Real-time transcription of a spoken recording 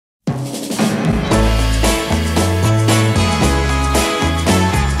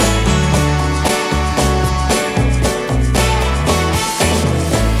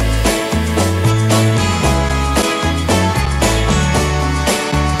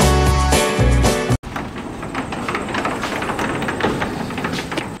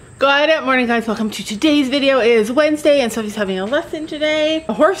Good morning, guys. Welcome to today's video. It is Wednesday and Sophie's having a lesson today.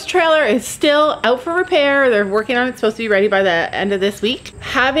 The horse trailer is still out for repair. They're working on it. It's supposed to be ready by the end of this week.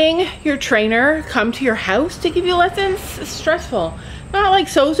 Having your trainer come to your house to give you lessons is stressful. Not like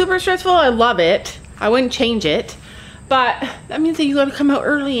so super stressful. I love it. I wouldn't change it. But that means that you gotta come out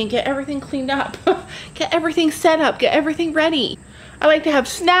early and get everything cleaned up. Get everything set up, get everything ready. I like to have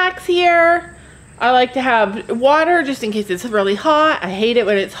snacks here. I like to have water just in case it's really hot. I hate it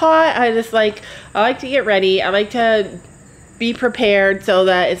when it's hot. I like to get ready. I like to be prepared so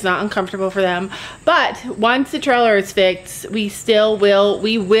that it's not uncomfortable for them. But once the trailer is fixed, we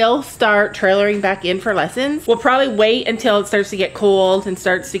will start trailering back in for lessons. We'll probably wait until it starts to get cold and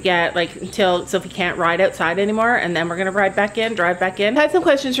starts to get until Sophie can't ride outside anymore, and then we're gonna drive back in. I've had some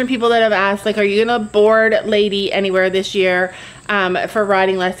questions from people that have asked, like, are you gonna board Lady anywhere this year for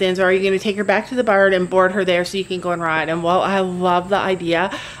riding lessons, or are you going to take her back to the barn and board her there so you can go and ride? And well, I love the idea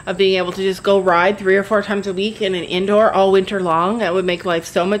of being able to just go ride 3 or 4 times a week in an indoor all winter long. That would make life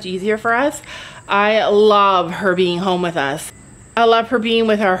so much easier for us. I love her being home with us. I love her being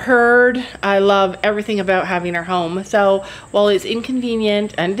with our herd. I love everything about having her home. So while it's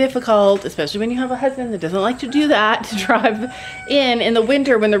inconvenient and difficult, especially when you have a husband that doesn't like to do that, to drive in the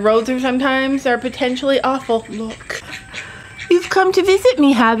winter when the roads are potentially awful. Look. You've come to visit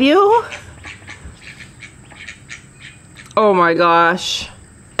me, have you? Oh my gosh.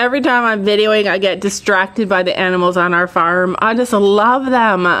 Every time I'm videoing, I get distracted by the animals on our farm. I just love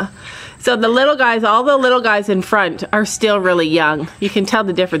them. So the little guys, all the little guys in front are still really young. You can tell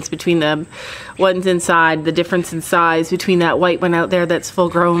the difference between the ones inside, the difference in size between that white one out there that's full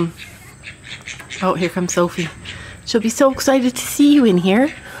grown. Oh, here comes Sophie. She'll be so excited to see you in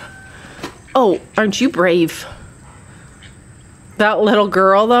here. Oh, aren't you brave? That little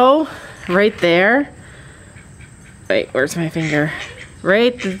girl though, right there. Wait, where's my finger?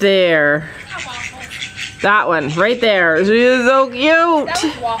 Right there. That one, right there. She is so cute. That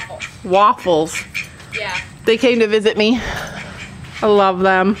was Waffles. Waffles. Yeah. They came to visit me. I love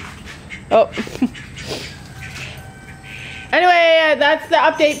them. Oh. Anyway, that's the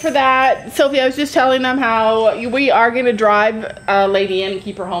update for that. Sophie, I was just telling them how we are going to drive Lady in and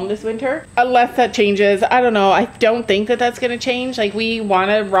keep her home this winter. Unless that changes. I don't know. I don't think that that's going to change. Like, we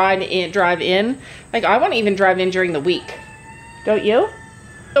want to drive in. Like, I want to even drive in during the week. Don't you?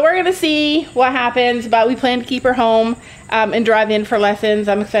 So we're going to see what happens. But we plan to keep her home and drive in for lessons.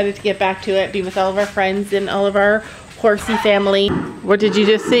 I'm excited to get back to it. Be with all of our friends and all of our horsey family. What did you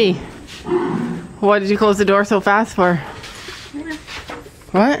just see? Why did you close the door so fast for?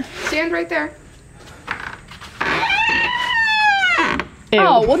 What? Stand right there. Ew.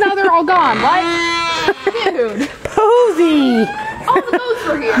 Oh, well now they're all gone. What? Dude. Posy! All the goats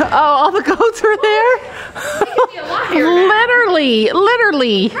were here. Oh, all the goats were there? They could be a lot here now.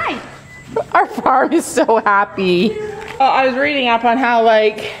 Literally. Hi. Our farm is so happy. I was reading up on how,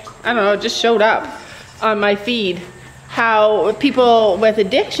 like, I don't know, it just showed up on my feed. How people with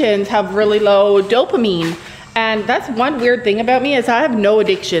addictions have really low dopamine. And that's one weird thing about me is I have no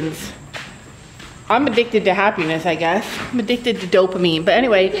addictions. I'm addicted to happiness, I guess. I'm addicted to dopamine. But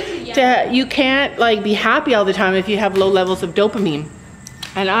anyway, you can't like be happy all the time if you have low levels of dopamine.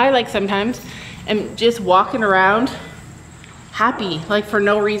 And I like sometimes am just walking around happy, like for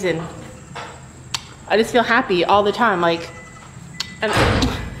no reason. I just feel happy all the time, like. And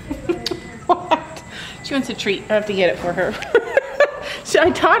what? She wants a treat. I have to get it for her. I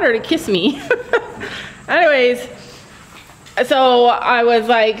taught her to kiss me. Anyways, so I was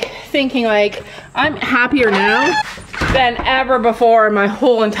like thinking like I'm happier now than ever before in my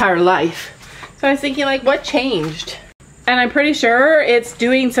whole entire life. So I was thinking like what changed? And I'm pretty sure it's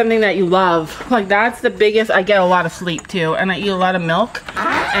doing something that you love. Like that's the biggest. I get a lot of sleep too, and I eat a lot of milk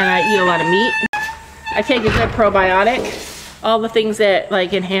and I eat a lot of meat. I take a good probiotic, all the things that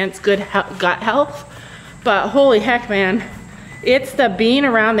like enhance good gut health. But holy heck, man. It's the being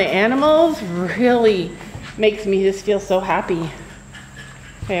around the animals really makes me just feel so happy.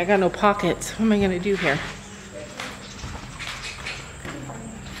 Okay, I got no pockets. What am I gonna do here?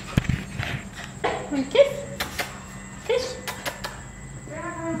 Kiss. Kiss.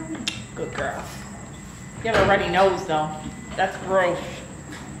 Good girl. You have a runny nose though. That's gross.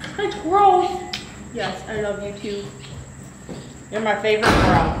 That's gross. Yes, I love you too. You're my favorite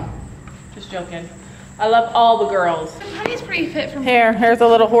girl. Just joking. I love all the girls. Honey's pretty fit from here. Here's a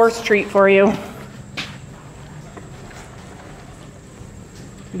little horse treat for you.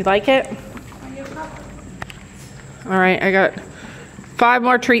 You like it? All right, I got 5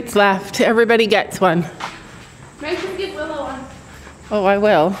 more treats left. Everybody gets one. Make sure you give Willow one. Oh, I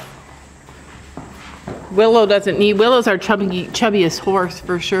will. Willow doesn't need, Willow's our chubbiest horse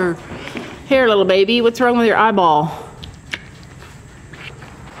for sure. Here, little baby, what's wrong with your eyeball?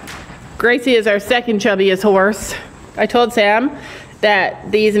 Gracie is our second chubbiest horse. I told Sam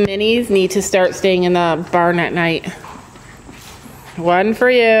that these minis need to start staying in the barn at night. One for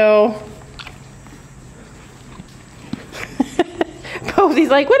you. Posey's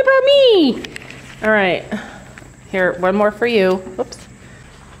like, what about me? All right, here, one more for you. Whoops.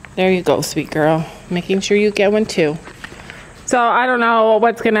 There you go, sweet girl. Making sure you get one too. So I don't know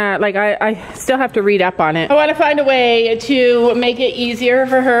what's gonna, like, I still have to read up on it. I want to find a way to make it easier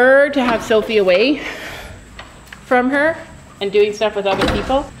for her to have Sophie away from her and doing stuff with other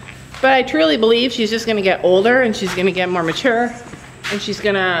people. But I truly believe she's just gonna get older and she's gonna get more mature and she's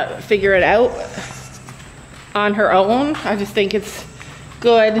gonna figure it out on her own. I just think it's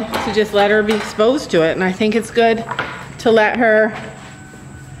good to just let her be exposed to it, and I think it's good to let her,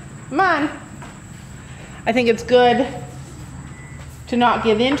 come on. I think it's good to not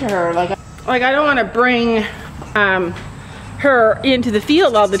give in to her. Like I don't want to bring her into the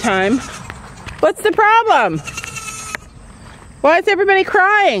field all the time. What's the problem? Why is everybody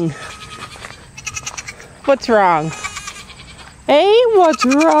crying? What's wrong? Hey, what's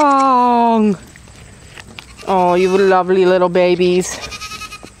wrong? Oh, you lovely little babies.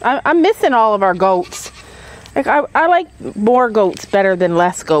 I'm missing all of our goats. Like I like more goats better than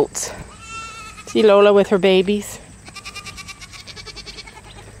less goats. See Lola with her babies.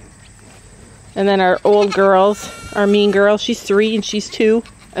 And then our old girls, our mean girl, she's 3 and she's 2.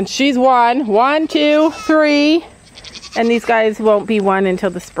 And she's 1. 1, 2, 3. And these guys won't be 1 until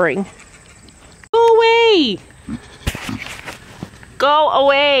the spring. Go away! Go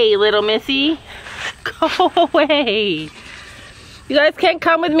away, little missy. Go away. You guys can't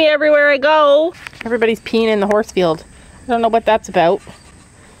come with me everywhere I go. Everybody's peeing in the horse field. I don't know what that's about.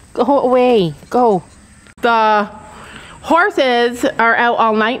 Go away. Go. The horses are out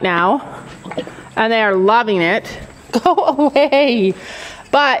all night now. And they are loving it. Go away.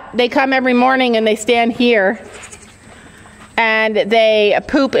 But they come every morning and they stand here. And they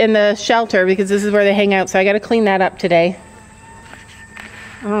poop in the shelter because this is where they hang out. So I got to clean that up today.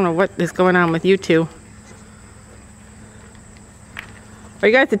 I don't know what is going on with you two. Are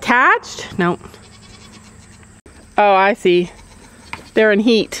you guys attached? Nope. Oh, I see. They're in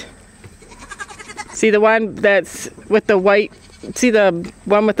heat. See the one that's with the white, see the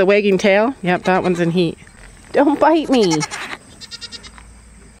one with the wagging tail? Yep, that one's in heat. Don't bite me.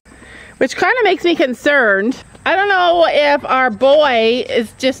 Which kind of makes me concerned. I don't know if our boy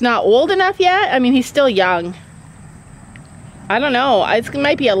is just not old enough yet. I mean, he's still young. I don't know. It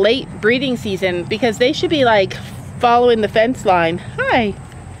might be a late breeding season because they should be like following the fence line. Hi.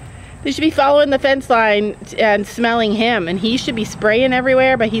 They should be following the fence line and smelling him, and he should be spraying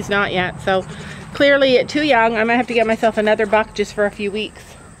everywhere, but he's not yet. So clearly too young. I might have to get myself another buck just for a few weeks.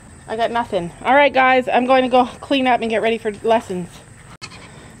 I got nothing. All right, guys, I'm going to go clean up and get ready for lessons.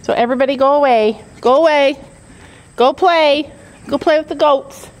 So everybody go away. Go away. Go play. Go play with the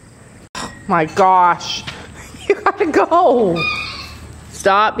goats. Oh my gosh. You gotta go.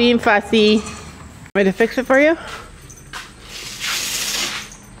 Stop being fussy. Want me to fix it for you?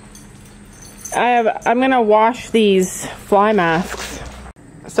 I'm gonna wash these fly masks.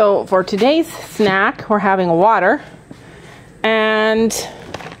 So for today's snack, we're having water and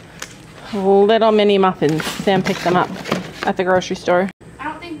little mini muffins. Sam picked them up at the grocery store. I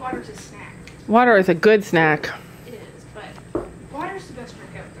don't think water's a snack. Water is a good snack. It is, but water's the best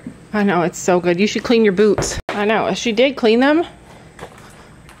drink out there. I know, it's so good. You should clean your boots. I know, she did clean them.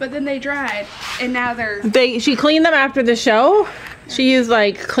 But then they dried, and now they're... She cleaned them after the show. She used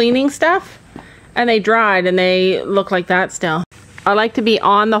like cleaning stuff, and they dried, and they look like that still. I like to be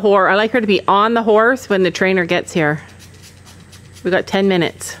on the horse. I like her to be on the horse when the trainer gets here. We got 10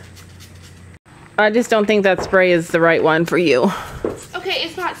 minutes. I just don't think that spray is the right one for you. Okay,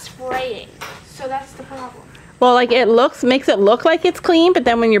 it's not spraying, so that's the problem. Well, like it makes it look like it's clean, but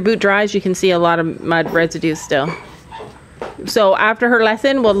then when your boot dries, you can see a lot of mud residue still. So after her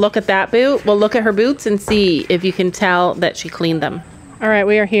lesson, we'll look at that boot. We'll look at her boots and see if you can tell that she cleaned them. All right,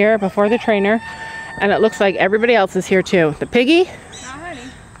 we are here before the trainer, and it looks like everybody else is here too. The piggy? Not Honey.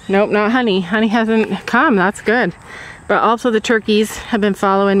 Nope, not Honey. Honey hasn't come. That's good. But also the turkeys have been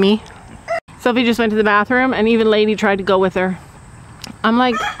following me. Sophie just went to the bathroom, and even Lady tried to go with her. I'm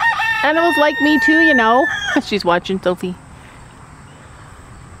like, animals like me too, you know. She's watching Sophie.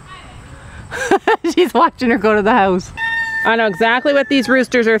 She's watching her go to the house. I know exactly what these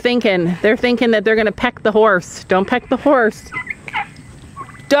roosters are thinking. They're thinking that they're gonna peck the horse. Don't peck the horse.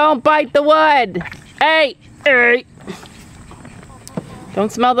 Don't bite the wood. Hey, hey.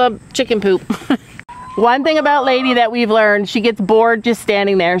 Don't smell the chicken poop. One thing about Lady that we've learned, she gets bored just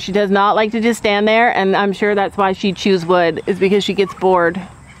standing there. She does not like to just stand there, and I'm sure that's why she chews wood, is because she gets bored.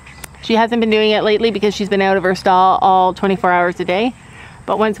 She hasn't been doing it lately because she's been out of her stall all 24 hours a day.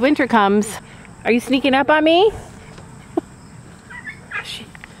 But once winter comes, are you sneaking up on me?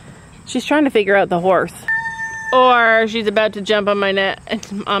 She's trying to figure out the horse. Or she's about to jump on my neck,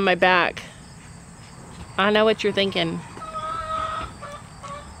 on my back. I know what you're thinking.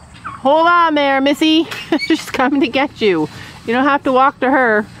 Hold on there, Missy. She's coming to get you. You don't have to walk to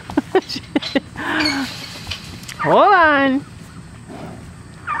her. Hold on.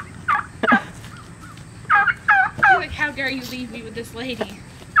 Like, how dare you leave me with this lady? Hey.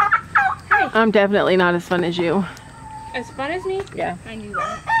 I'm definitely not as fun as you. As fun as me? Yeah. I knew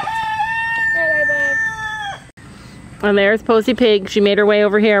that. Bye, bug. And there's Posy Pig. She made her way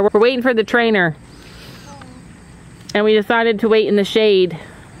over here. We're waiting for the trainer. And we decided to wait in the shade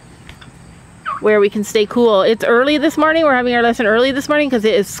where we can stay cool. It's early this morning. We're having our lesson early this morning because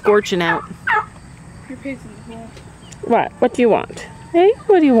it is scorching out. Your pig's in the pool. What? What do you want? Hey,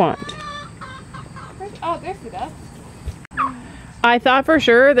 what do you want? Oh, there's the duck. I thought for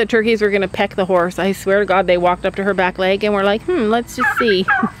sure the turkeys were going to peck the horse. I swear to God, they walked up to her back leg and were like, let's just see.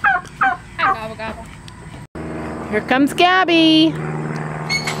 Hi, gobble, gobble. Here comes Gabby.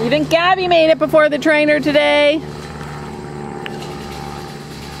 Even Gabby made it before the trainer today.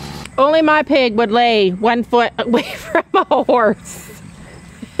 Only my pig would lay 1 foot away from a horse.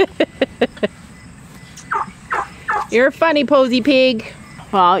 You're a funny Posy Pig.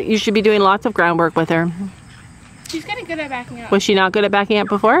 Well, you should be doing lots of groundwork with her. She's getting good at backing up. Was she not good at backing up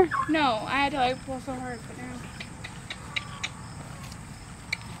before? No, I had to like pull so hard, but now.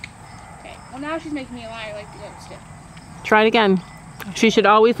 Okay, well now she's making me a liar like the goats did. Try it again. She should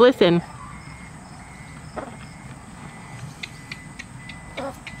always listen.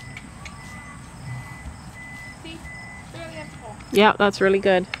 See? Barely have to pull. Yeah, that's really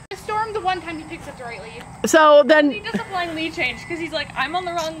good. I stormed the one time he picks up the right lead. So then... He does a flying lead change because he's like, I'm on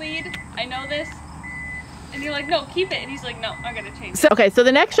the wrong lead. I know this. And you're like, no, keep it. And he's like, no, I'm going to change it. Okay, so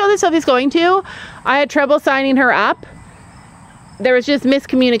the next show that Sophie's going to, I had trouble signing her up. There was just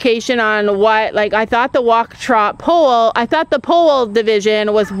miscommunication on what, like, I thought the walk, trot, pole, I thought the pole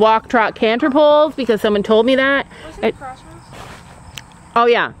division was walk, trot, canter poles because someone told me that. Wasn't it crossroads? Oh,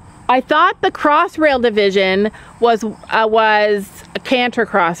 yeah. I thought the cross rail division was canter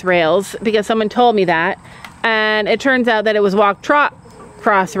cross rails because someone told me that. And it turns out that it was walk, trot,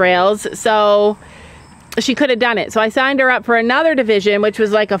 cross rails. So... she could have done it. So I signed her up for another division, which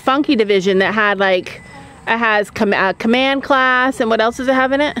was like a funky division that had like, it has command class, and what else does it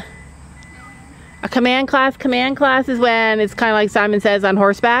have in it? A command class. Command class is when it's kind of like Simon Says on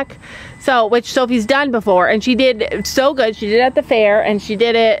horseback. So, which Sophie's done before, and she did so good. She did it at the fair, and she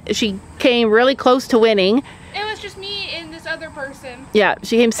did it, she came really close to winning. It was just me and this other person. Yeah,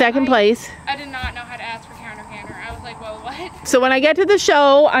 she came second place. I did not know how to ask for canter. I was like, well, what? So when I get to the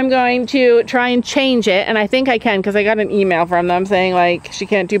show, I'm going to try and change it, and I think I can because I got an email from them saying like she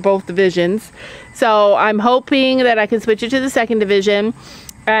can't do both divisions. So I'm hoping that I can switch it to the second division,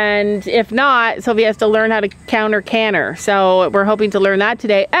 and if not, Sophie has to learn how to counter canter. So we're hoping to learn that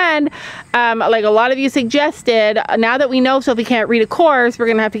today. And like a lot of you suggested, now that we know Sophie can't read a course, we're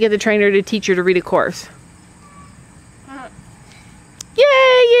gonna have to get the trainer to teach her to read a course. Yay,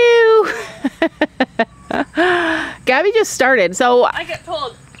 you! Gabby just started, so I get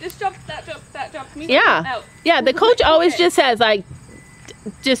told this jump, that jump, that jump. Yeah, yeah. The coach always just says like,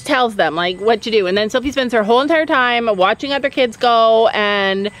 just tells them like what to do, and then Sophie spends her whole entire time watching other kids go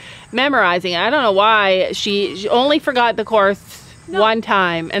and memorizing it. I don't know why she only forgot the course one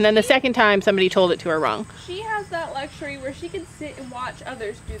time, and then the second time somebody told it to her wrong. She has that luxury where she can sit and watch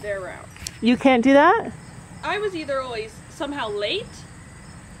others do their route. You can't do that? I was either always somehow late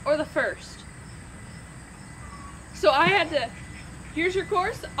or the first. So I had to, here's your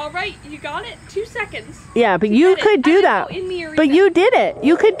course, all right, you got it, 2 seconds. Yeah, but you could do that. But you did it.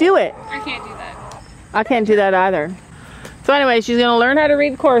 You could do it. I can't do that. I can't do that either. So anyway, she's going to learn how to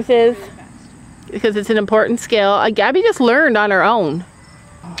read courses because it's an important skill. Gabby just learned on her own.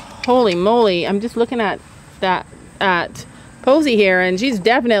 Holy moly, I'm just looking at that, at Posy here, and she's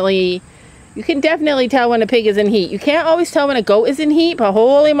definitely... You can definitely tell when a pig is in heat. You can't always tell when a goat is in heat, but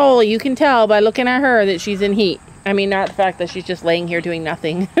holy moly, you can tell by looking at her that she's in heat. I mean, not the fact that she's just laying here doing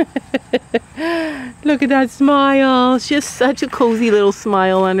nothing. Look at that smile. She has such a cozy little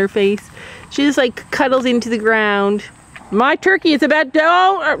smile on her face. She just like cuddles into the ground. My turkey is about,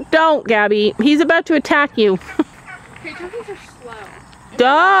 don't, Gabby. He's about to attack you. Okay, turkeys are slow.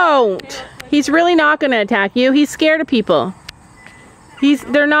 Don't. He's really not going to attack you. He's scared of people.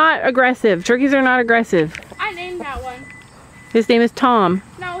 They're not aggressive. Turkeys are not aggressive. I named that one. His name is Tom.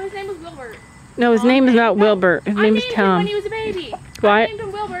 No, his name was Wilbert. No, his name is not Wilbert. His name is Tom. I named him when he was a baby. What? I named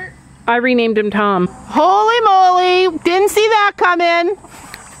him Wilbert. I renamed him Tom. Holy moly! Didn't see that coming.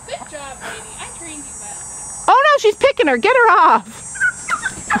 Good job, lady. I trained you well. Oh no, she's picking her. Get her off.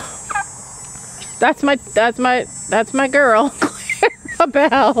 That's my girl.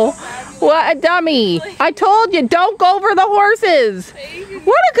 Clarabelle. What a dummy. I told you, don't go over the horses.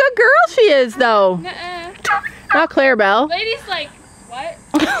 What a good girl she is, though. Nuh-uh. Not Clarabelle. Lady's like, what?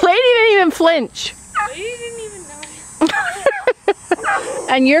 Lady didn't even flinch. Lady didn't even know.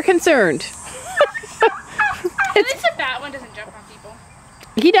 And you're concerned. At least a fat one doesn't jump on people.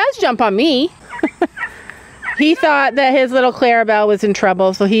 He does jump on me. He thought that his little Clarabelle was in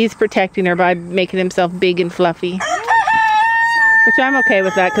trouble, so he's protecting her by making himself big and fluffy. Which I'm okay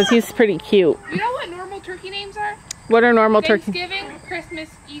with that, because he's pretty cute. You know what normal turkey names are? What are normal turkey? Thanksgiving, Christmas,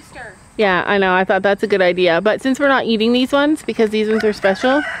 Easter. Yeah, I know. I thought that's a good idea. But since we're not eating these ones, because these ones are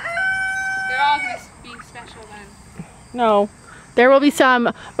special. They're all going to be special then. No. There will be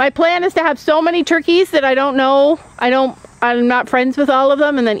some. My plan is to have so many turkeys that I don't know. I'm not friends with all of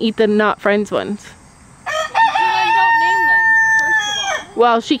them, and then eat the not friends ones. So then don't name them, first of all.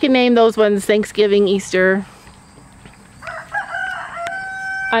 Well, she can name those ones Thanksgiving, Easter.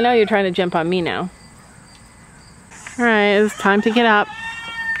 I know you're trying to jump on me now. Alright, it's time to get up.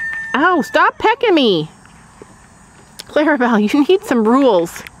 Ow, stop pecking me! Clarabelle, you need some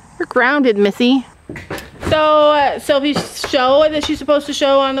rules. You're grounded, missy. So, Sophie's show that she's supposed to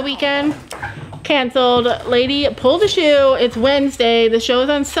show on the weekend, canceled. Lady pulled a shoe. It's Wednesday. The show's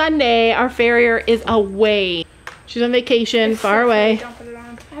on Sunday. Our farrier is away. She's on vacation, far away. Don't put it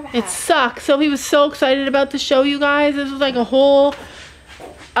on. It sucks. Sophie was so excited about the show, you guys. This was like a whole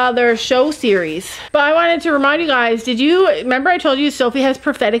other show series. But I wanted to remind you guys, did you remember I told you Sophie has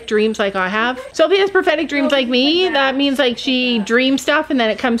prophetic dreams like I have? Sophie has prophetic dreams like me. That means like she dreams stuff and then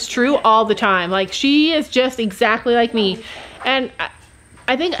it comes true all the time. Like she is just exactly like me. And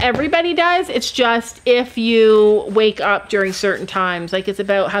I think everybody does. It's just if you wake up during certain times. Like it's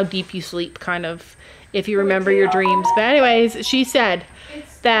about how deep you sleep, kind of, if you remember your dreams. But anyways, she said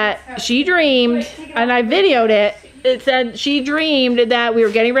that she dreamed, and I videoed it. It said she dreamed that we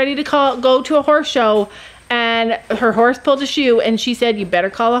were getting ready to go to a horse show, and her horse pulled a shoe, and she said, you better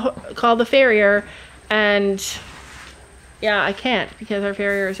call the farrier. And yeah, I can't because our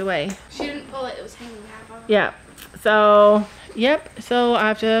farrier is away. She didn't pull it, it was hanging half off. Yeah, so yep, so I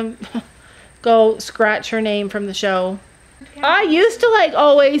have to go scratch her name from the show. I used to like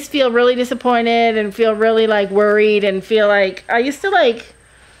always feel really disappointed and feel really like worried and feel like I used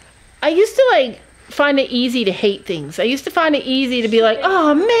to find it easy to hate things. I used to find it easy to be like,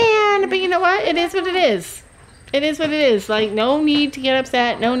 oh man, but you know what? It is what it is. It is what it is. Like no need to get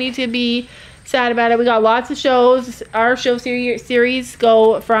upset, no need to be sad about it. We got lots of shows. Our show series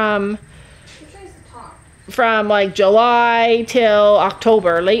go from like July till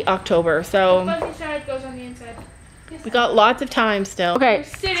October, late October. So the fuzzy side goes on the inside. We got lots of time still. Okay. We're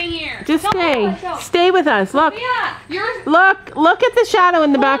sitting here. Just stay with us. Look. Yeah, Look at the shadow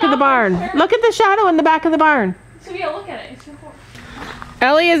in the back of the barn. Look at the shadow in the back of the barn. So yeah, look at it. It's so cool.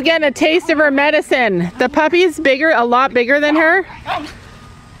 Ellie is getting a taste of her medicine. The puppy's bigger, a lot bigger than her.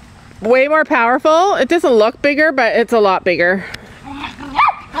 Way more powerful. It doesn't look bigger, but it's a lot bigger.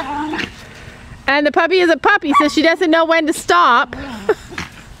 And the puppy is a puppy, so she doesn't know when to stop.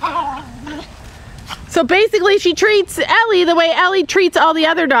 So basically she treats Ellie the way Ellie treats all the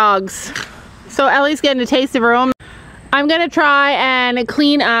other dogs. So Ellie's getting a taste of her own. I'm gonna try and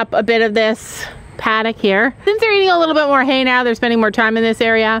clean up a bit of this paddock here. Since they're eating a little bit more hay now, they're spending more time in this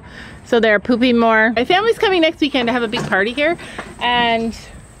area, so they're pooping more. My family's coming next weekend to have a big party here, and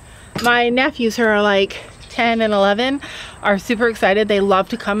my nephews who are like 10 and 11 are super excited. They love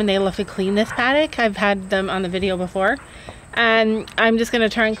to come and they love to clean this paddock. I've had them on the video before. And I'm just going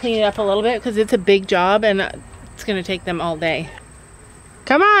to try and clean it up a little bit because it's a big job and it's going to take them all day.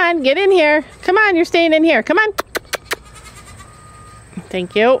 Come on, get in here. Come on, you're staying in here. Come on.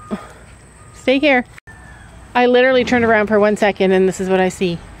 Thank you. Stay here. I literally turned around for 1 second and this is what I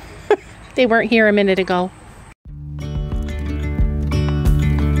see. They weren't here a minute ago.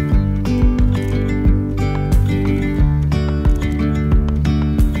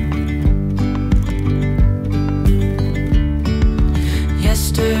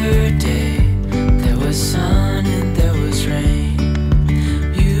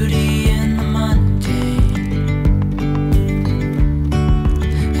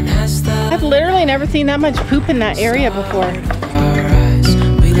 Literally never seen that much poop in that area before.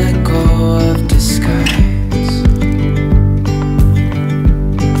 We let go of disguise.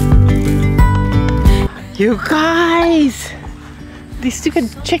 You guys, these stupid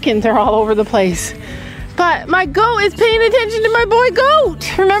chickens are all over the place. But my goat is paying attention to my boy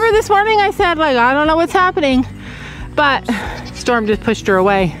goat. Remember this morning I said, like, I don't know what's happening. But Storm just pushed her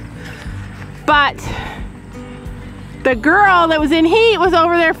away. But the girl that was in heat was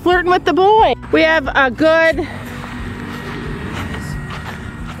over there flirting with the boy. We have a good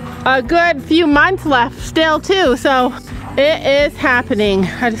few months left still too, so it is happening.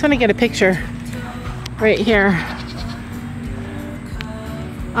 I just want to get a picture right here.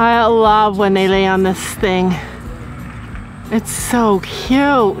 I love when they lay on this thing. It's so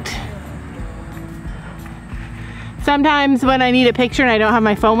cute. Sometimes when I need a picture and I don't have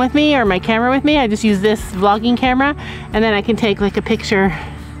my phone with me or my camera with me, I just use this vlogging camera, and then I can take like a picture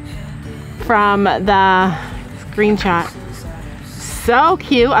from the screenshot. So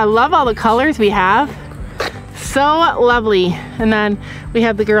cute. I love all the colors we have. So lovely. And then we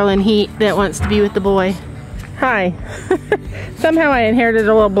have the girl in heat that wants to be with the boy. Hi. Somehow I inherited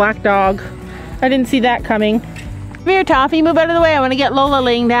a little black dog. I didn't see that coming. Come here, Toffee, move out of the way. I want to get Lola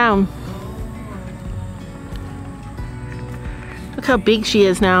laying down. Look how big she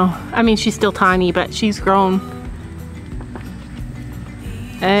is now. I mean, she's still tiny, but she's grown.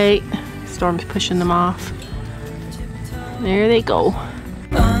 Hey, Storm's pushing them off. There they go.